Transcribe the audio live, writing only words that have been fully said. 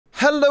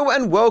Hello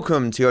and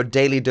welcome to your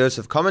daily dose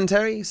of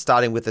commentary,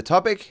 starting with the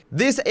topic.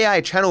 This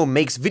AI channel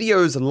makes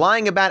videos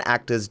lying about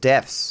actors'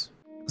 deaths.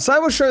 So I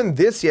was shown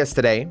this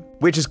yesterday,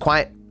 which is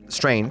quite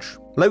strange.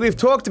 Like, we've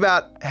talked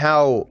about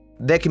how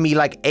there can be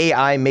like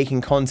AI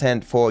making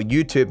content for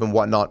YouTube and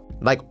whatnot,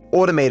 like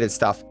automated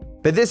stuff.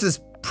 But this is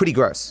pretty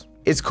gross.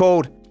 It's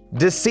called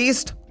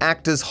Deceased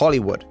Actors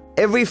Hollywood.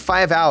 Every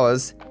 5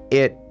 hours,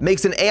 it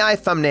makes an AI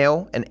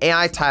thumbnail, an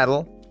AI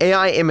title,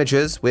 AI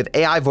images with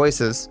AI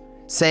voices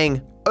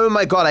saying, "Oh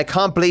my God, I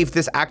can't believe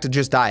this actor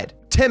just died.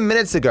 10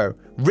 minutes ago,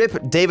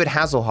 rip David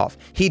Hasselhoff.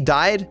 He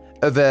died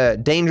of a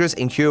dangerous,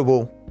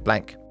 incurable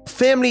blank.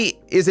 Family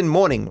is in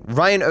mourning.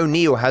 Ryan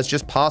O'Neal has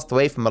just passed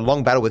away from a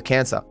long battle with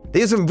cancer."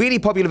 These are some really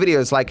popular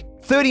videos like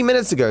 30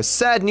 minutes ago,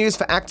 sad news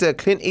for actor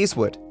Clint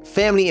Eastwood.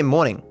 Family in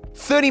mourning.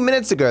 30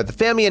 minutes ago, the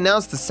family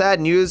announced the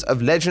sad news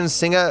of legend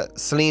singer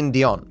Celine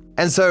Dion.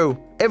 And so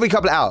every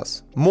couple of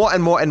hours, more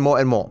and more and more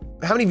and more.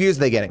 How many views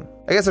are they getting?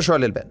 I guess I'll show a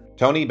little bit.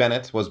 Tony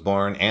Bennett was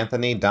born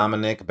Anthony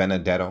Dominic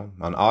Benedetto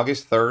on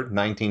August 3rd,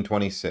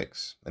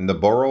 1926, in the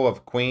borough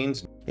of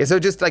Queens. Yeah, so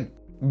it just like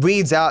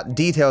reads out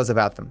details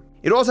about them.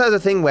 It also has a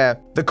thing where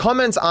the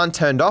comments aren't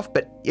turned off,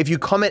 but if you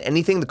comment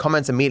anything, the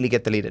comments immediately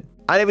get deleted.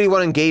 I don't really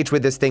want to engage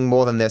with this thing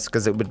more than this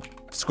because it would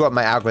screw up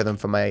my algorithm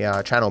for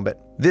my channel, but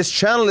this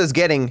channel is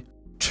getting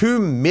 2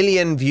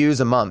 million views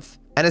a month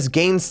and it's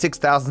gained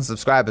 6,000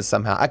 subscribers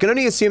somehow. I can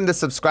only assume the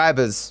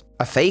subscribers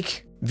are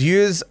fake.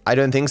 Views, I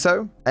don't think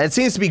so. And it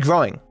seems to be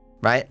growing,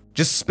 right?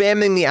 Just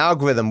spamming the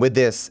algorithm with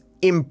this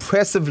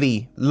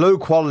impressively low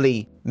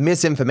quality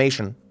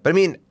misinformation. But I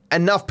mean,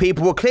 enough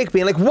people will click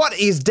being like, what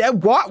is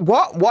dead?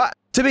 What?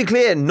 To be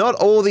clear, not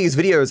all these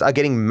videos are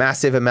getting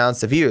massive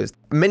amounts of views.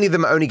 Many of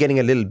them are only getting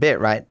a little bit,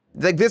 right?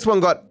 Like this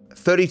one got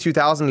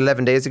 32,000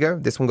 11 days ago.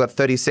 This one got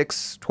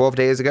 36, 12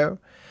 days ago.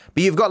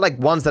 But you've got like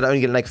ones that are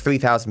only getting like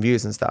 3,000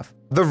 views and stuff.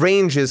 The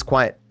range is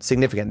quite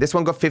significant. This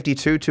one got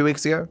 52 2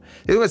 weeks ago.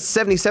 This one got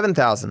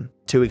 77,000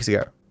 2 weeks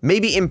ago.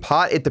 Maybe in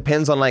part it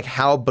depends on like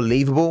how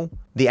believable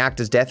the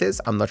actor's death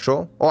is. I'm not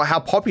sure. Or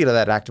how popular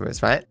that actor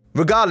is, right?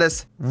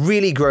 Regardless,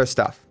 really gross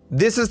stuff.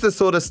 This is the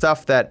sort of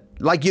stuff that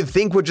like you'd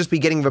think would just be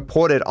getting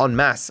reported en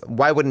masse.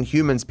 Why wouldn't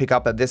humans pick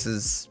up that this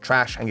is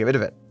trash and get rid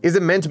of it? Is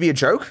it meant to be a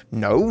joke?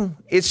 No.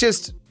 It's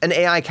just an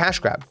AI cash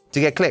grab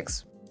to get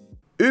clicks.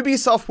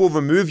 Ubisoft will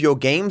remove your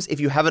games if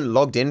you haven't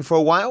logged in for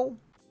a while.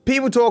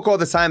 People talk all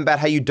the time about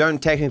how you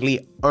don't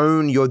technically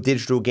own your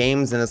digital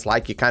games and it's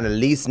like you're kind of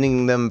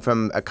leasing them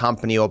from a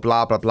company or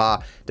blah, blah,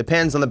 blah.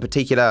 Depends on the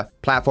particular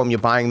platform you're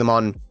buying them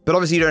on. But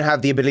obviously you don't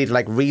have the ability to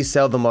like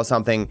resell them or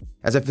something,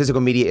 as a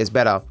physical media is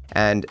better.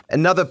 And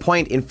another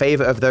point in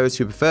favor of those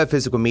who prefer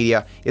physical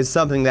media is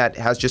something that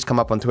has just come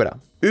up on Twitter.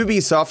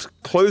 Ubisoft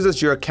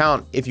closes your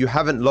account if you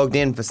haven't logged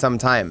in for some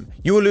time.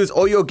 You will lose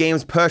all your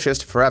games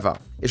purchased forever.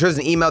 It shows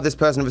an email this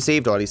person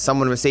received, or at least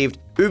someone received.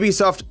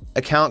 Ubisoft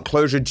account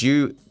closure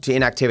due to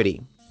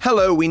inactivity.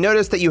 Hello, we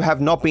noticed that you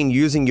have not been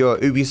using your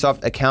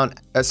Ubisoft account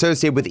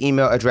associated with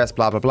email address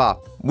blah blah blah.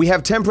 We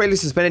have temporarily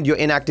suspended your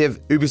inactive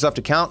Ubisoft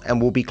account and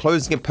will be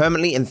closing it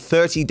permanently in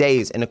 30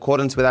 days in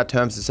accordance with our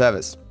terms of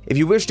service. If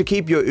you wish to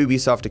keep your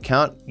Ubisoft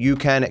account, you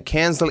can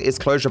cancel its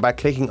closure by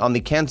clicking on the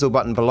cancel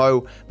button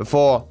below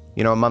before,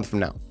 a month from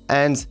now.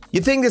 And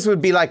you'd think this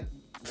would be like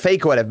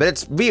fake or whatever, but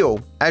it's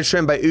real, as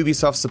shown by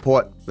Ubisoft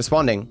support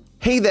responding.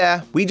 Hey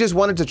there, we just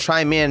wanted to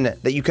chime in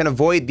that you can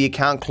avoid the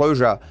account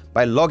closure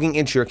by logging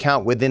into your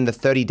account within the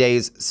 30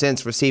 days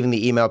since receiving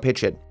the email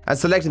pictured and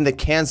selecting the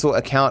cancel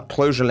account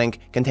closure link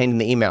contained in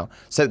the email.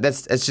 So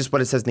that's just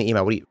what it says in the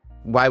email.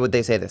 Why would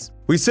they say this?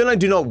 We certainly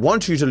do not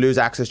want you to lose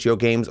access to your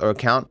games or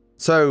account.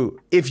 So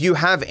if you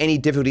have any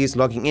difficulties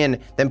logging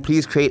in, then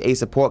please create a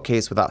support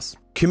case with us.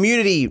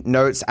 Community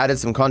notes added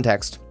some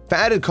context. For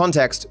added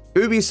context,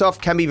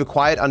 Ubisoft can be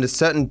required under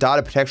certain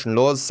data protection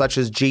laws such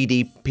as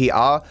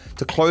GDPR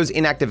to close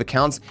inactive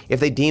accounts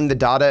if they deem the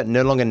data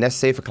no longer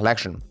necessary for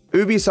collection.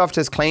 Ubisoft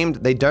has claimed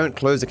they don't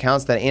close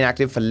accounts that are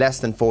inactive for less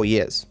than 4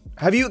 years.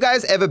 Have you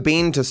guys ever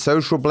been to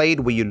Social Blade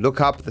where you look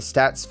up the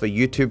stats for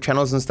YouTube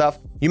channels and stuff?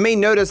 You may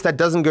notice that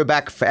doesn't go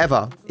back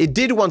forever. It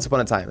did once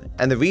upon a time,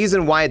 and the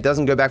reason why it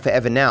doesn't go back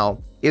forever now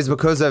is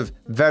because of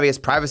various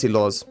privacy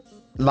laws,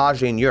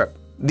 largely in Europe.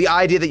 The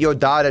idea that your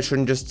data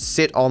shouldn't just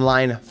sit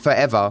online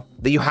forever,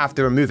 that you have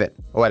to remove it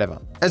or whatever.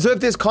 And so if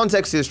this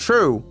context is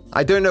true,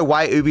 I don't know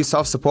why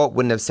Ubisoft support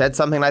wouldn't have said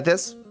something like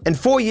this. And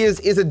 4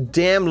 years is a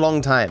damn long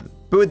time.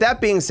 But with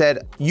that being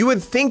said, you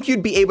would think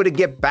you'd be able to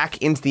get back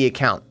into the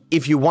account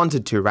if you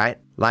wanted to, right?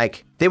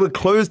 Like they would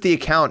close the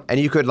account and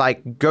you could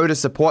like go to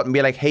support and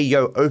be like, hey,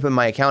 yo, open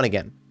my account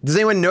again. Does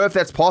anyone know if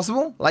that's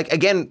possible? Like,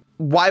 again,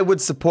 why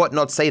would support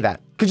not say that?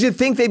 Because you'd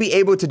think they'd be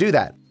able to do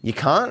that. You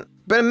can't.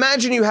 But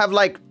imagine you have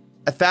like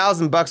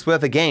 $1,000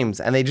 worth of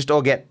games and they just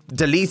all get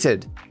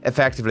deleted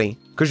effectively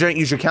because you don't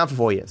use your account for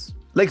 4 years.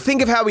 Like,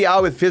 think of how we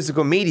are with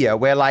physical media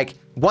where like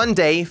one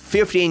day,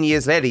 15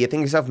 years later, you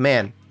think to yourself,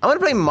 man, I want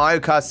to play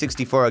Mario Kart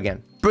 64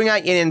 again. Bring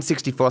out your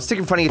N64, stick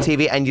in front of your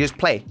TV and you just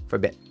play for a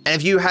bit. And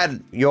if you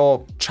had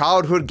your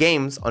childhood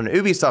games on an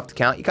Ubisoft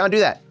account, you can't do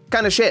that.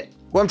 Kind of shit.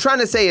 What I'm trying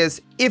to say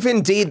is, if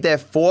indeed they're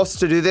forced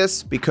to do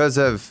this because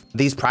of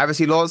these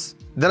privacy laws,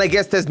 then I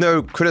guess there's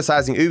no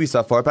criticizing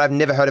Ubisoft for it, but I've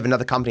never heard of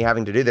another company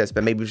having to do this,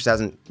 but maybe it just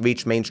hasn't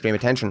reached mainstream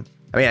attention.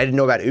 I mean, I didn't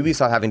know about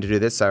Ubisoft having to do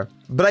this, so.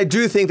 But I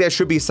do think there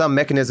should be some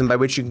mechanism by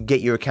which you can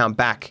get your account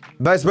back.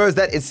 But I suppose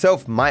that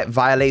itself might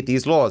violate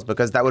these laws,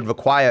 because that would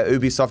require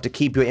Ubisoft to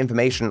keep your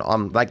information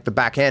on like the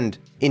back end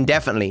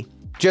indefinitely,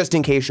 just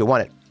in case you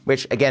want it,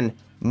 which again,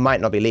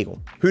 might not be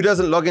legal. Who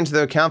doesn't log into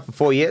their account for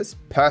 4 years?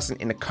 Person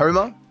in a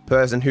coma?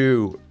 Person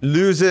who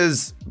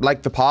loses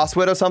like the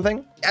password or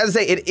something? As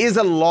I say, it is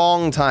a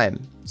long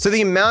time. So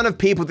the amount of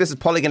people this is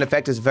probably gonna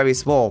affect is very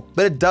small,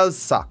 but it does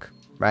suck,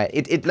 right?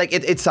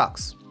 It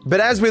sucks.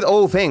 But as with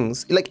all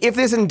things, like if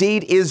this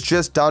indeed is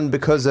just done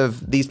because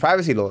of these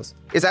privacy laws,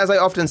 it's as I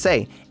often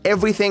say,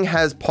 everything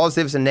has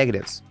positives and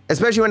negatives.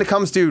 Especially when it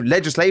comes to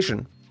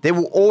legislation, there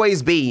will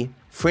always be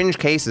fringe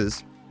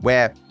cases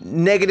where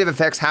negative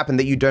effects happen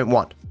that you don't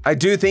want. I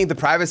do think the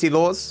privacy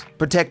laws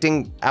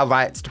protecting our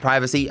rights to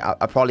privacy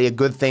are probably a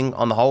good thing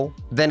on the whole.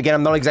 Then again,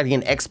 I'm not exactly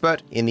an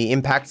expert in the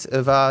impact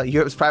of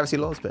Europe's privacy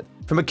laws, but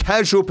from a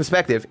casual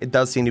perspective, it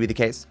does seem to be the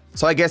case.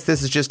 So I guess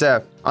this is just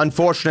a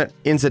unfortunate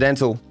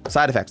incidental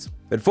side effects.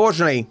 But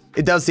fortunately,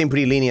 it does seem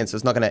pretty lenient, so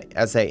it's not gonna,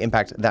 as I say,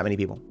 impact that many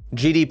people.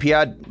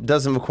 GDPR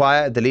doesn't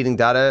require deleting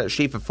data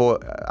sheet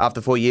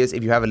after 4 years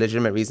if you have a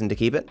legitimate reason to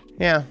keep it.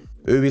 Yeah,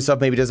 Ubisoft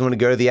maybe doesn't want to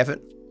go to the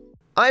effort.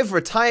 I've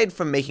retired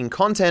from making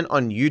content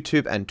on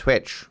YouTube and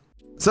Twitch.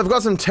 So I've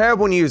got some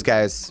terrible news,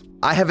 guys.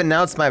 I have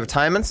announced my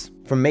retirement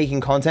from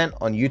making content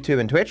on YouTube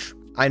and Twitch.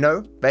 I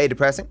know, very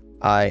depressing.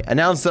 I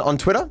announced it on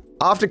Twitter.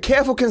 After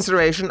careful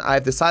consideration,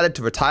 I've decided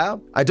to retire.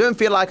 I don't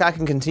feel like I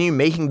can continue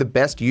making the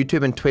best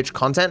YouTube and Twitch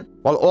content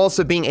while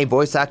also being a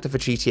voice actor for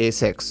GTA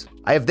 6.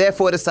 I have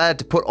therefore decided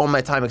to put all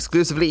my time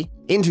exclusively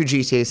into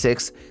GTA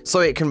 6 so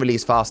it can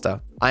release faster.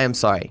 I am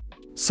sorry.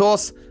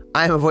 Source,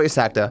 I am a voice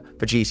actor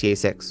for GTA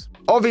 6.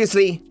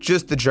 Obviously,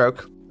 just a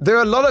joke. There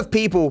are a lot of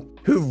people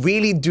who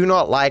really do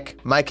not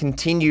like my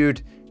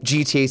continued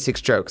GTA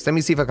 6 jokes. Let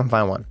me see if I can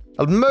find one.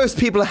 Most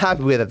people are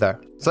happy with it though,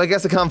 so I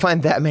guess I can't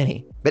find that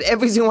many. But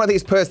every single one of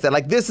these posts, they're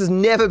like, this has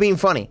never been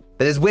funny.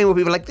 But there's way more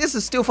people like, this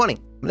is still funny.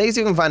 Maybe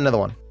you can find another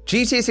one.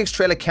 GTA 6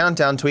 trailer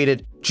countdown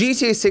tweeted,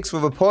 GTA 6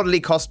 will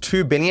reportedly cost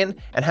 $2 billion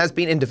and has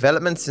been in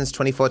development since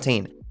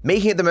 2014.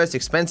 Making it the most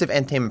expensive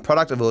entertainment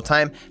product of all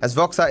time, as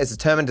Rockstar is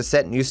determined to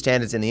set new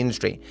standards in the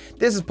industry.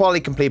 This is probably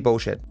complete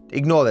bullshit.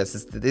 Ignore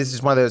this. This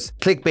is one of those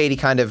clickbaity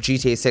kind of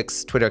GTA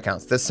 6 Twitter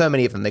accounts. There's so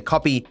many of them. They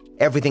copy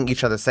everything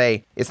each other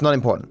say. It's not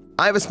important.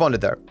 I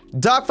responded though.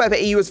 Dark Viper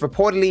EU is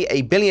reportedly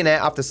a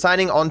billionaire after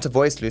signing on to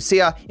voice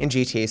Lucia in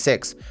GTA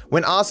 6.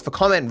 When asked for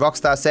comment,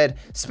 Rockstar said,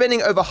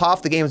 spending over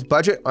half the game's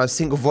budget on a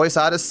single voice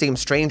artist seems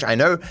strange, I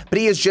know, but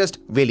he is just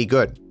really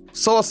good.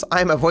 Source,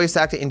 I am a voice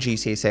actor in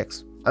GTA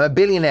 6. I'm a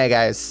billionaire,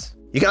 guys.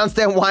 You can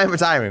understand why I'm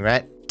retiring,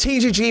 right?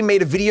 TGG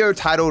made a video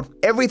titled,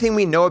 Everything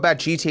We Know About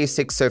GTA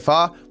 6 So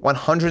Far,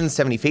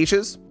 170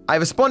 Features. I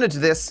responded to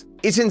this.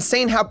 It's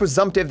insane how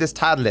presumptive this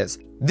title is.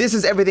 This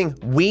is everything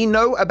we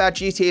know about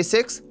GTA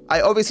 6.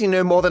 I obviously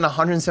know more than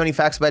 170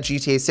 facts about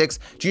GTA 6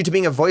 due to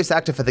being a voice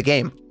actor for the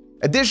game.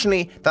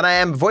 Additionally, that I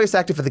am a voice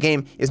actor for the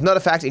game is not a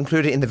fact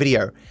included in the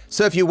video.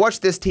 So if you watch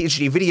this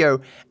TGG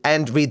video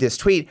and read this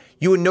tweet,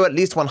 you would know at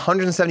least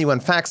 171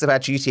 facts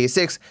about GTA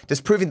 6,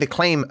 disproving the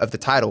claim of the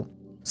title.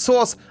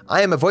 Source,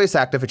 I am a voice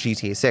actor for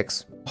GTA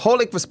 6.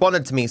 Holic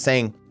responded to me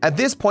saying, at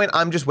this point,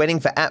 I'm just waiting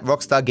for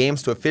 @Rockstar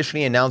Games to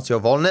officially announce your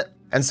role in it.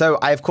 And so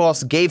I, of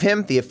course, gave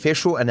him the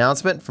official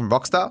announcement from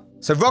Rockstar.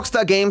 So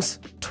Rockstar Games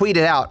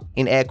tweeted out,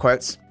 in air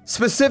quotes,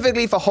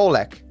 specifically for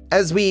Holic,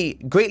 as we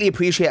greatly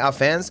appreciate our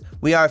fans,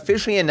 we are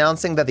officially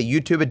announcing that the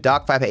YouTuber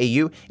Dark Viper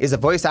AU is a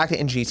voice actor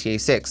in GTA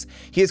 6.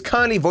 He is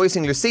currently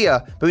voicing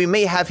Lucia, but we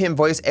may have him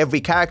voice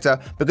every character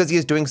because he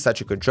is doing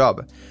such a good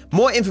job.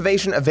 More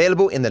information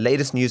available in the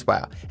latest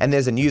Newswire, and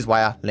there's a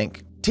Newswire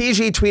link.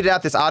 TG tweeted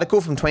out this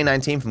article from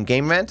 2019 from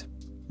Game Rant.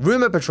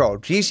 Rumor Patrol,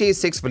 GTA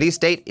 6 release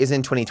date is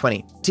in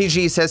 2020.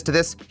 TG says to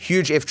this,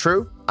 huge if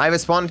true. I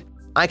respond,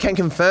 I can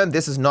confirm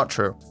this is not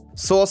true.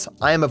 Source,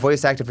 I am a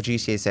voice actor for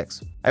GTA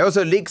 6. I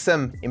also leaked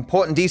some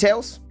important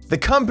details. The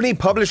company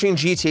publishing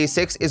GTA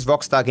 6 is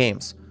Rockstar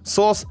Games.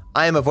 Source,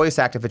 I am a voice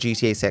actor for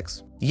GTA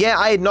 6. Yeah,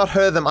 I had not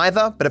heard of them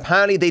either, but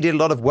apparently they did a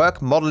lot of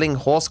work modeling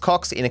horse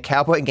cocks in a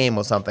cowboy game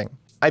or something.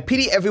 I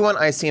pity everyone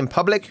I see in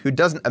public who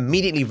doesn't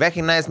immediately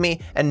recognize me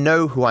and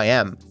know who I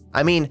am.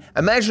 I mean,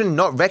 imagine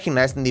not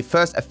recognizing the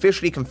first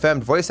officially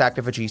confirmed voice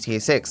actor for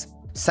GTA 6.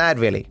 Sad,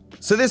 really.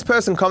 So this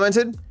person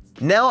commented,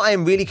 now I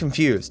am really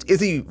confused.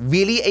 Is he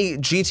really a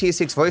GTA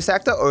 6 voice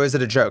actor or is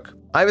it a joke?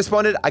 I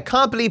responded, I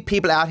can't believe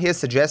people out here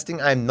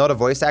suggesting I am not a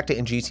voice actor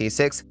in GTA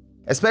 6,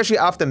 especially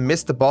after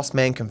Mr.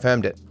 Bossman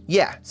confirmed it.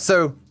 Yeah,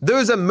 so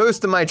those are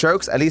most of my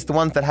jokes, at least the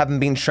ones that haven't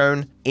been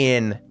shown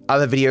in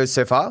other videos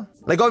so far.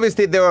 Like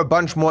obviously there are a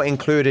bunch more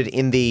included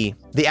in the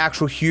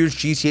actual huge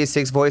GTA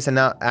 6 voice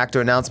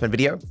actor announcement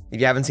video. If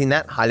you haven't seen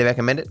that, highly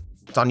recommend it.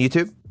 It's on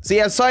YouTube. So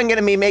yeah, sorry I'm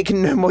gonna be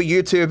making no more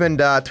YouTube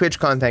and Twitch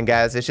content,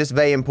 guys. It's just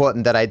very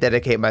important that I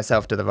dedicate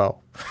myself to the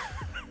role.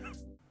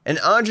 An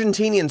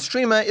Argentinian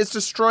streamer is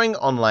destroying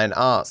online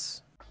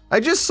arse. I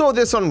just saw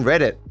this on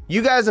Reddit.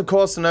 You guys of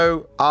course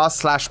know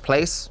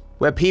r/place,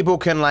 where people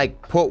can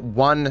like put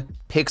one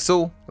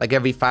pixel like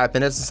every 5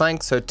 minutes or something,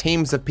 so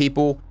teams of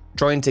people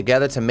join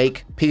together to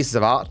make pieces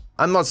of art.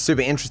 I'm not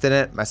super interested in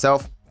it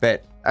myself,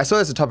 but I saw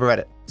this at the top of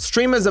Reddit.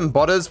 Streamers and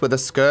botters were the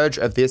scourge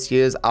of this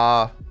year's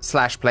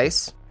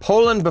r/place.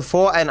 Poland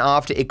before and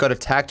after it got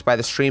attacked by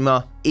the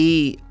streamer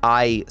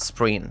EI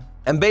Spreen.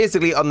 And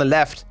basically on the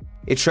left,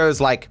 it shows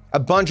like a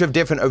bunch of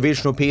different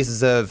original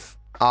pieces of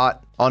art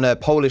on a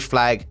Polish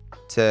flag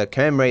to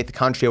commemorate the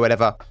country or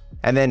whatever.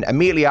 And then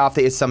immediately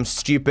after is some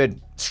stupid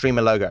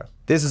streamer logo.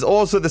 This is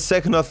also the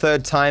second or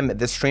third time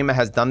this streamer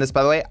has done this,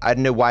 by the way. I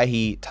don't know why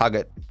he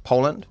target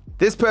Poland.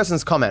 This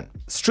person's comment: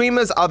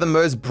 streamers are the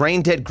most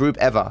brain dead group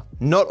ever.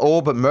 Not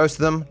all, but most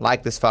of them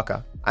like this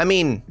fucker. I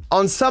mean,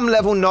 on some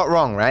level, not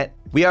wrong, right?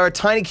 We are a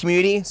tiny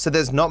community, so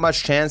there's not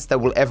much chance that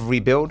we'll ever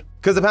rebuild.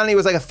 Because apparently it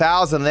was like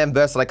 1,000 of them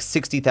versus like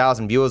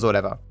 60,000 viewers or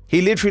whatever.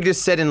 He literally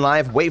just said in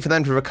live, wait for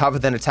them to recover,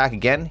 then attack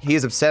again. He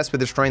is obsessed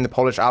with destroying the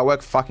Polish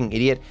artwork, fucking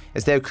idiot.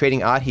 Instead of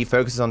creating art, he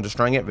focuses on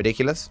destroying it,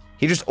 ridiculous.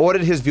 He just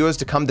ordered his viewers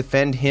to come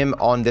defend him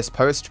on this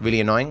post, really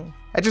annoying.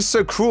 That's just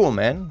so cruel,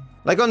 man.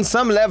 Like on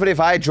some level,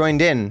 if I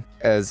joined in,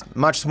 as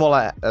much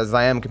smaller as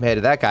I am compared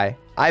to that guy,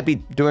 I'd be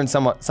doing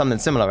something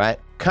similar, right?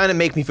 Kind of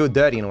make me feel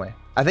dirty in a way.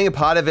 I think a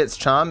part of its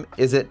charm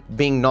is it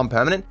being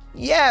non-permanent.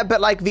 Yeah, but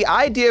like the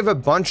idea of a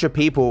bunch of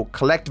people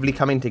collectively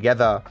coming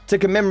together to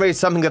commemorate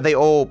something that they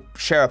all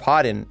share a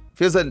part in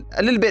feels a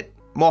little bit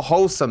more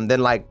wholesome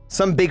than like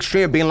some big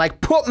streamer being like,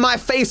 put my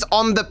face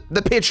on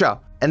the picture.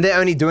 And they're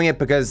only doing it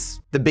because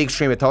the big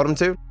streamer told them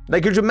to.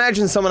 Like, could you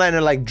imagine someone I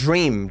know like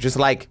Dream just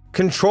like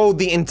controlled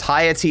the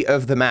entirety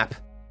of the map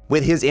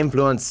with his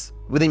influence,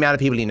 with the amount of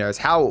people he knows?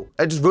 How,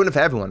 it just ruined it for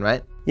everyone,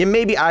 right? Yeah,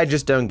 maybe I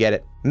just don't get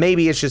it.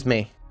 Maybe it's just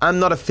me. I'm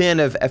not a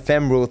fan of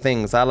ephemeral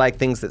things. I like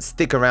things that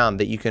stick around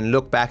that you can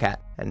look back at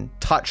and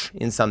touch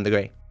in some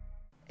degree.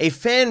 A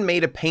fan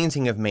made a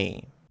painting of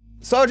me.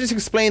 So I'll just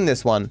explain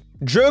this one.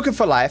 Joker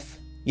for Life,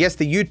 yes,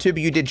 the YouTuber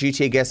you did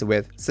GTA Guess It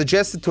with,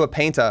 suggested to a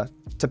painter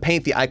to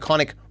paint the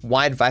iconic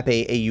Wide Viper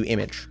AU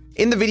image.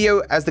 In the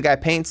video, as the guy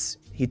paints,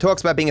 he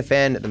talks about being a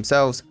fan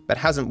themselves, but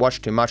hasn't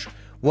watched too much,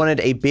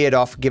 wanted a beard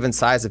off given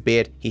size of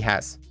beard he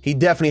has. He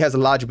definitely has a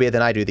larger beard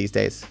than I do these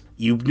days.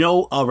 You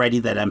know already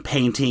that I'm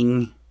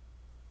painting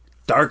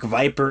Dark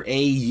Viper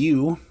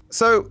AU.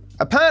 So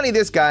apparently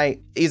this guy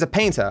is a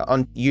painter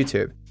on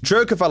YouTube.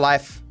 Joker for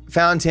Life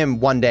found him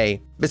one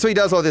day. So he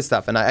does all this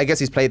stuff, and I guess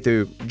he's played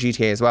through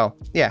GTA as well.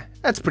 Yeah,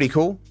 that's pretty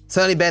cool.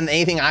 Certainly better than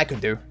anything I could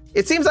do.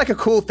 It seems like a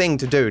cool thing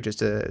to do, just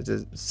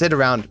to sit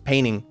around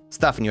painting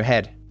stuff in your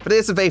head. But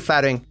it's very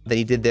flattering that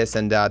he did this,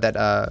 and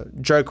that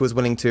Joker was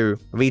willing to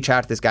reach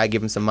out to this guy,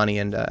 give him some money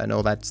and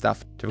all that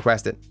stuff to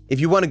request it. If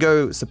you want to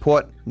go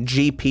support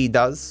GP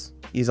Does,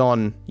 he's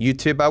on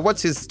YouTube.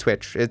 What's his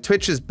Twitch?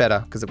 Twitch is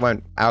better because it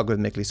won't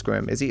algorithmically screw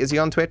him. Is he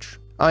on Twitch?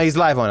 Oh, he's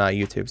live on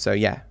YouTube, so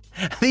yeah.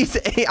 These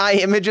AI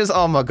images,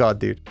 oh my god,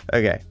 dude.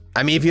 Okay.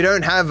 I mean, if you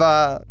don't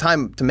have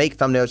time to make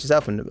thumbnails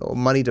yourself or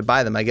money to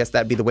buy them, I guess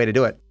that'd be the way to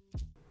do it.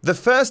 The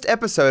first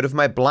episode of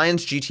my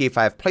Blinds GTA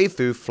 5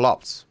 playthrough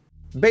flopped.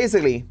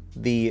 Basically,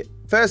 the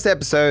first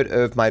episode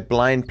of my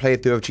blind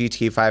playthrough of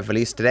GTA 5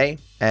 released today,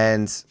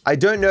 and I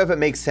don't know if it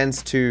makes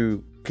sense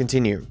to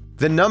continue.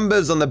 The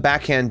numbers on the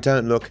back end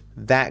don't look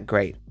that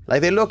great.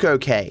 Like, they look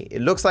okay.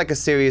 It looks like a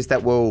series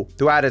that will,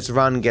 throughout its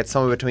run, get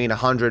somewhere between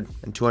 100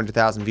 and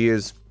 200,000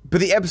 views. But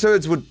the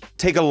episodes would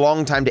take a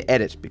long time to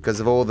edit because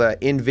of all the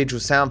individual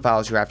sound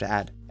files you have to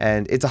add.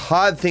 And it's a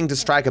hard thing to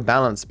strike a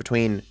balance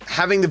between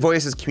having the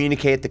voices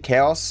communicate the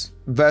chaos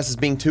versus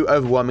being too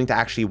overwhelming to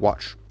actually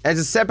watch. And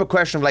it's a separate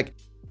question of like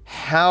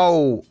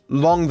how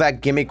long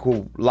that gimmick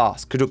will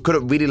last. Could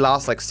it really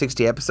last like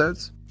 60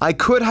 episodes? I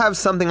could have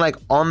something like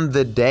on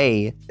the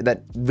day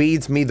that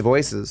reads me the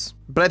voices,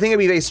 but I think it'd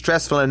be very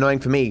stressful and annoying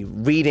for me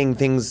reading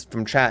things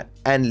from chat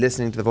and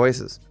listening to the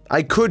voices.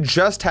 I could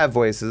just have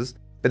voices,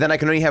 but then I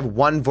can only have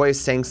one voice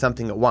saying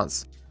something at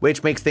once,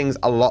 which makes things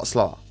a lot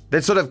slower.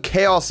 That sort of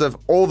chaos of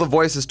all the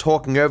voices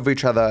talking over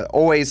each other,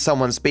 always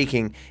someone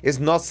speaking, is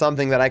not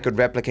something that I could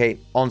replicate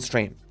on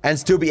stream and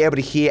still be able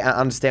to hear and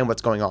understand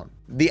what's going on.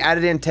 The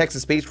added in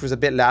text-to-speech was a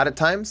bit loud at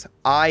times.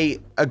 I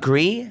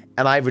agree,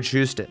 and I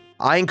reduced it.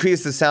 I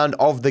increased the sound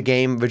of the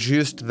game,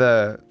 reduced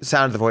the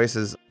sound of the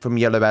voices from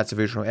Yellowbat's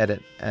original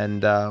edit,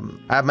 and I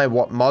had my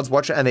mods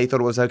watch it, and they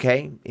thought it was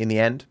okay in the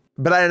end.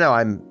 But I don't know,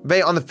 I'm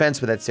very on the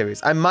fence with that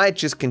series. I might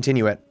just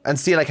continue it and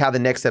see like how the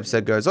next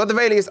episode goes. Or at the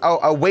very least,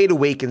 I'll wait a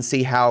week and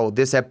see how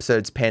this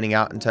episode's panning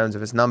out in terms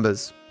of its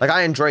numbers. Like,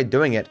 I enjoyed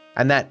doing it,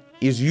 and that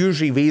is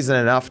usually reason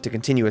enough to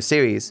continue a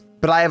series.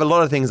 But I have a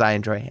lot of things I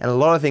enjoy and a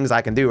lot of things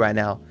I can do right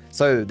now.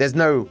 So there's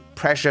no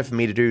pressure for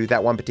me to do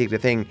that one particular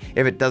thing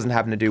if it doesn't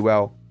happen to do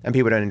well and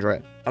people don't enjoy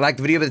it. I like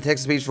the video, but the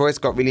text-to-speech voice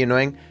got really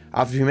annoying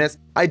after a few minutes.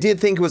 I did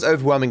think it was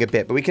overwhelming a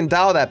bit, but we can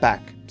dial that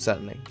back,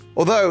 certainly.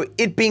 Although,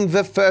 it being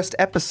the first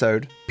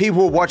episode,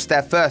 people will watch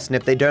that first, and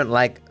if they don't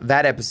like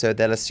that episode,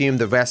 they'll assume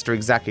the rest are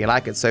exactly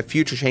like it. So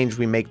future changes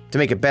we make to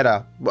make it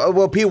better,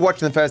 well, people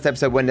watching the first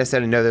episode wouldn't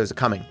necessarily know those are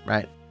coming,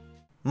 right?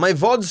 My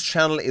VODs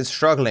channel is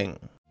struggling.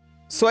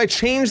 So I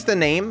changed the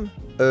name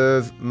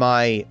of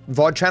my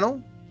VOD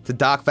channel to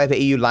Dark Viper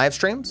EU live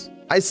streams.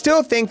 I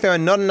still think there are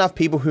not enough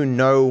people who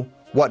know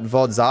what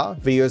VODs are,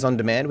 videos on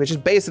demand, which is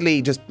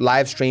basically just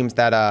live streams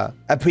that are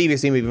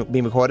previously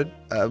been recorded.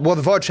 Well,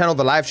 the VOD channel,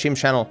 the live stream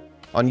channel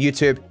on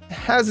YouTube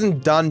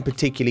hasn't done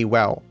particularly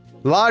well,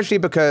 largely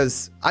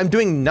because I'm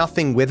doing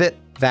nothing with it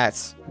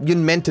that's you're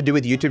meant to do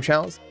with YouTube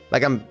channels.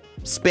 Like I'm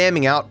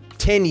spamming out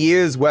 10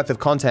 years worth of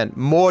content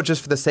more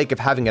just for the sake of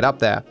having it up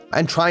there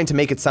and trying to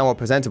make it somewhat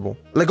presentable.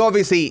 Like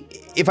obviously,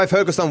 if I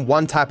focus on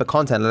one type of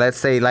content, let's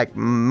say like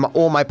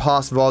all my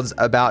past VODs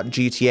about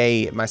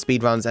GTA, my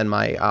speedruns and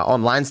my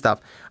online stuff,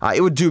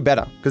 it would do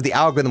better because the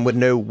algorithm would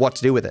know what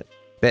to do with it.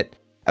 But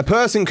a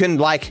person can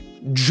like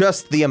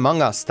just the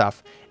Among Us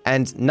stuff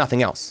and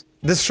nothing else.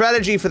 The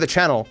strategy for the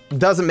channel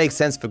doesn't make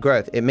sense for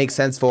growth. It makes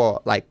sense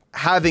for like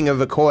having a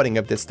recording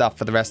of this stuff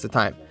for the rest of the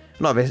time.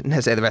 Not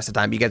necessarily the rest of the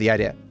time, but you get the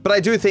idea. But I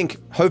do think,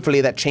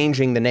 hopefully, that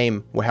changing the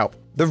name will help.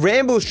 The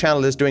Rambles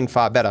channel is doing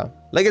far better.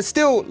 Like, it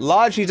still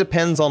largely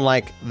depends on,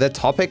 like, the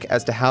topic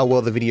as to how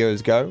well the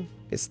videos go.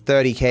 It's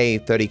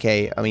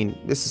 30K. I mean,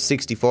 this is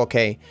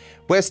 64K.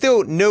 We're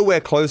still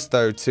nowhere close,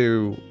 though,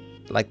 to,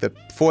 like, the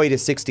 40 to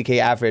 60K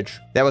average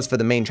that was for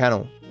the main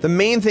channel. The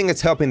main thing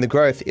that's helping the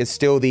growth is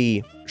still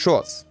the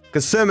shorts.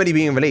 Because so many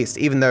being released,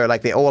 even though,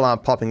 like, they all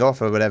aren't popping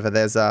off or whatever,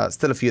 there's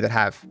still a few that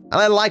have. And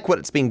I like what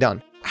it's being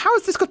done. How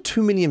has this got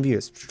 2 million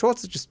views?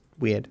 Shorts are just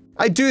weird.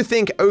 I do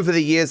think over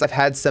the years I've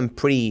had some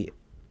pretty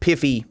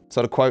piffy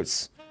sort of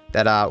quotes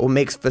that will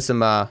make for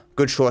some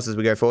good shorts as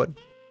we go forward.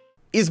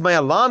 Is my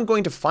alarm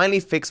going to finally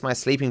fix my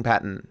sleeping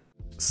pattern?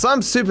 So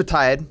I'm super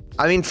tired.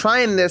 I mean,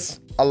 trying this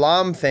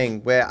alarm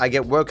thing where I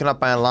get woken up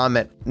by an alarm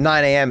at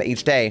 9 AM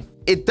each day,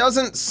 it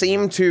doesn't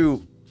seem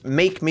to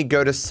make me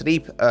go to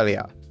sleep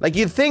earlier. Like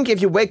you'd think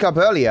if you wake up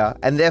earlier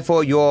and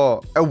therefore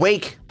you're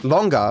awake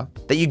longer,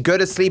 that you go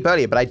to sleep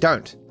earlier, but I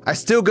don't. I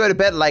still go to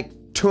bed at like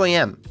 2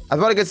 AM. I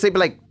thought I could sleep at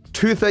like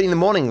 2:30 in the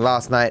morning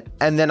last night,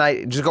 and then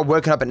I just got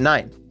woken up at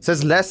 9. So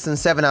it's less than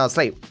 7 hours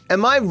sleep.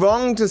 Am I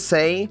wrong to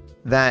say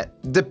that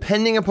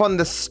depending upon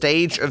the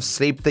stage of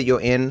sleep that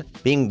you're in,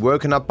 being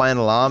woken up by an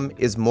alarm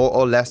is more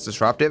or less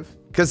disruptive?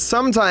 Because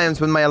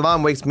sometimes when my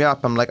alarm wakes me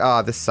up, I'm like,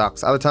 ah, this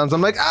sucks. Other times I'm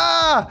like,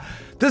 ah,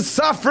 the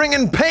suffering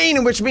and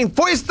pain which have been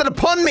foisted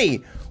upon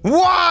me.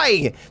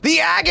 Why? The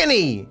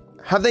agony.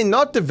 Have they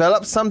not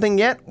developed something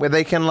yet where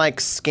they can like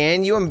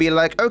scan you and be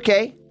like,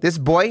 okay, this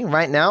boy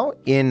right now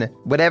in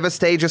whatever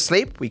stage of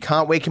sleep, we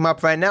can't wake him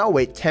up right now,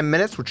 wait 10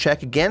 minutes, we'll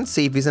check again,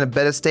 see if he's in a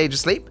better stage of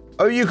sleep.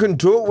 Oh, you can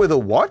do it with a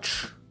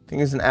watch? I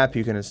think it's an app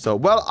you can install.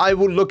 Well, I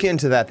will look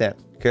into that then,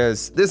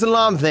 because this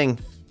alarm thing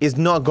is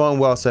not going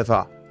well so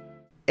far.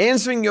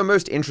 Answering your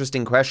most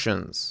interesting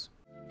questions.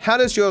 How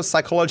does your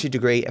psychology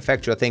degree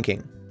affect your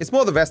thinking? It's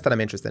more the rest that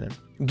I'm interested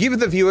in. Give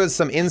the viewers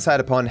some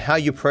insight upon how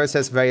you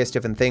process various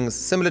different things,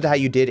 similar to how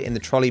you did in the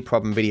trolley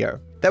problem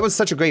video. That was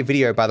such a great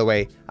video, by the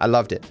way. I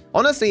loved it.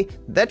 Honestly,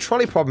 that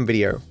trolley problem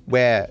video,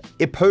 where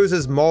it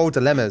poses moral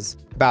dilemmas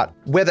about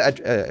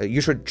whether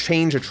you should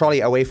change a trolley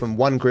away from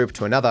one group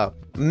to another,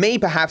 may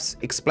perhaps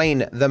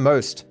explain the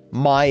most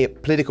my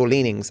political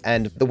leanings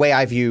and the way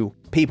I view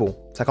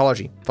people,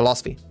 psychology,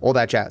 philosophy, all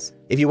that jazz.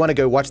 If you want to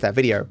go watch that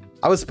video,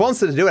 I was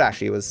sponsored to do it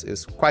actually, it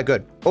was quite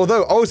good.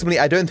 Although ultimately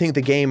I don't think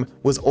the game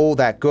was all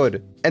that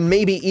good, and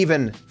maybe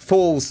even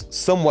falls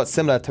somewhat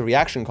similar to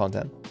reaction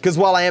content. Because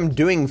while I am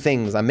doing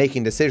things, I'm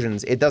making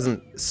decisions, it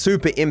doesn't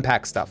super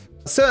impact stuff.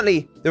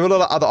 Certainly, there were a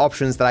lot of other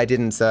options that I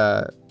didn't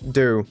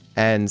do,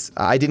 and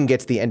I didn't get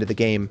to the end of the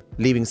game,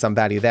 leaving some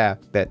value there,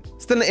 but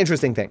still an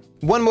interesting thing.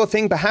 One more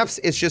thing, perhaps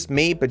it's just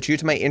me, but due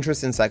to my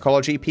interest in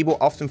psychology, people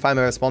often find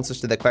my responses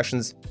to their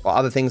questions or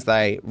other things that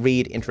I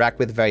read, interact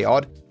with very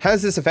odd.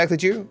 Has this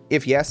affected you?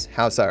 If yes,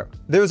 how so?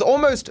 There is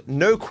almost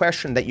no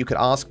question that you could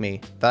ask me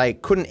that I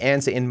couldn't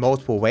answer in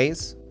multiple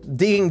ways.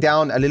 Digging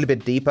down a little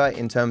bit deeper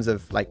in terms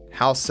of like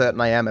how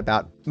certain I am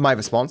about my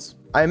response.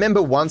 I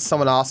remember once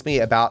someone asked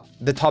me about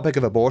the topic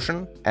of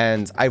abortion,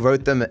 and I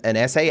wrote them an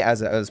essay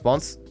as a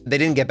response. They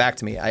didn't get back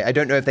to me. I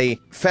don't know if they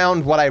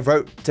found what I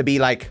wrote to be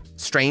like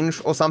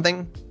strange or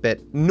something, but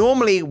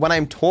normally when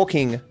I'm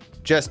talking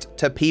just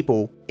to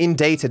people in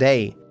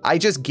day-to-day, I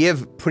just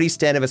give pretty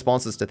standard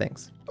responses to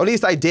things. Or at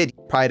least I did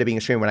prior to being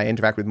a streamer when I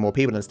interact with more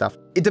people and stuff.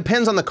 It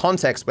depends on the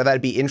context whether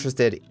I'd be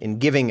interested in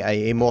giving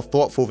a more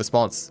thoughtful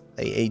response,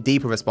 a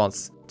deeper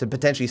response, to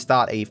potentially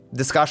start a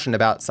discussion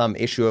about some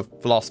issue of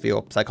philosophy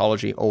or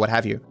psychology or what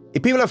have you.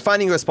 If people are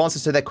finding your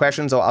responses to their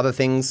questions or other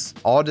things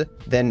odd,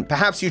 then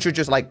perhaps you should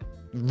just like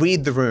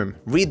read the room,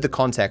 read the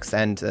context,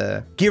 and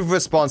give a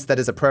response that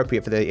is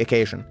appropriate for the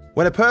occasion.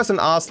 When a person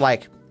asks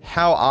like,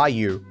 how are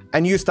you?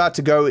 And you start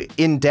to go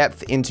in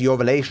depth into your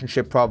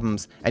relationship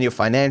problems and your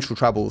financial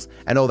troubles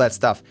and all that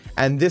stuff.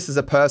 And this is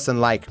a person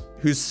like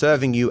who's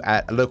serving you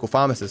at a local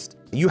pharmacist.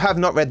 You have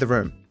not read the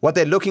room. What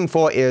they're looking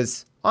for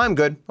is, I'm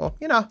good, or,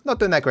 not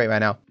doing that great right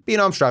now. But,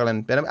 I'm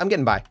struggling, but I'm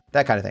getting by,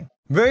 that kind of thing.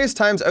 Various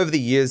times over the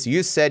years,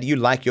 you said you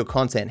like your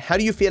content. How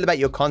do you feel about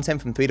your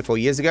content from 3 to 4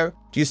 years ago?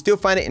 Do you still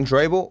find it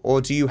enjoyable,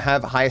 or do you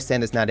have higher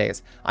standards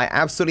nowadays? I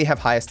absolutely have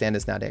higher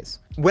standards nowadays.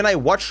 When I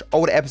watch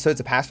older episodes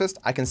of Pacifist,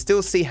 I can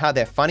still see how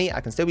they're funny.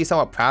 I can still be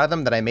somewhat proud of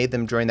them that I made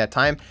them during that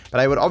time,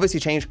 but I would obviously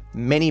change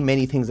many,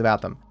 many things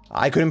about them.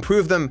 I could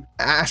improve them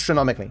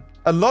astronomically.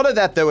 A lot of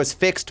that though is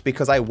fixed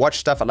because I watch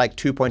stuff at like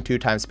 2.2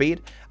 times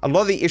speed. A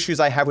lot of the issues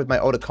I have with my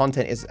older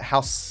content is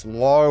how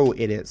slow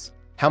it is,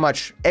 how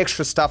much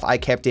extra stuff I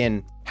kept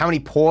in, how many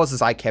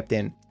pauses I kept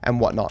in,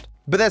 and whatnot.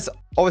 But that's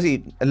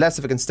obviously less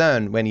of a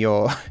concern when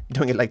you're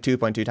doing it like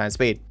 2.2 times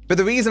speed. But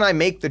the reason I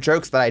make the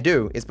jokes that I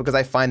do is because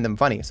I find them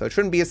funny. So it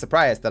shouldn't be a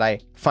surprise that I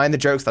find the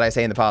jokes that I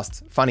say in the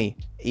past funny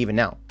even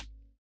now.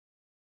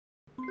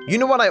 You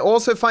know what I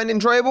also find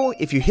enjoyable?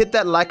 If you hit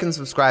that like and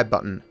subscribe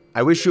button.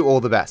 I wish you all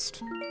the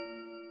best.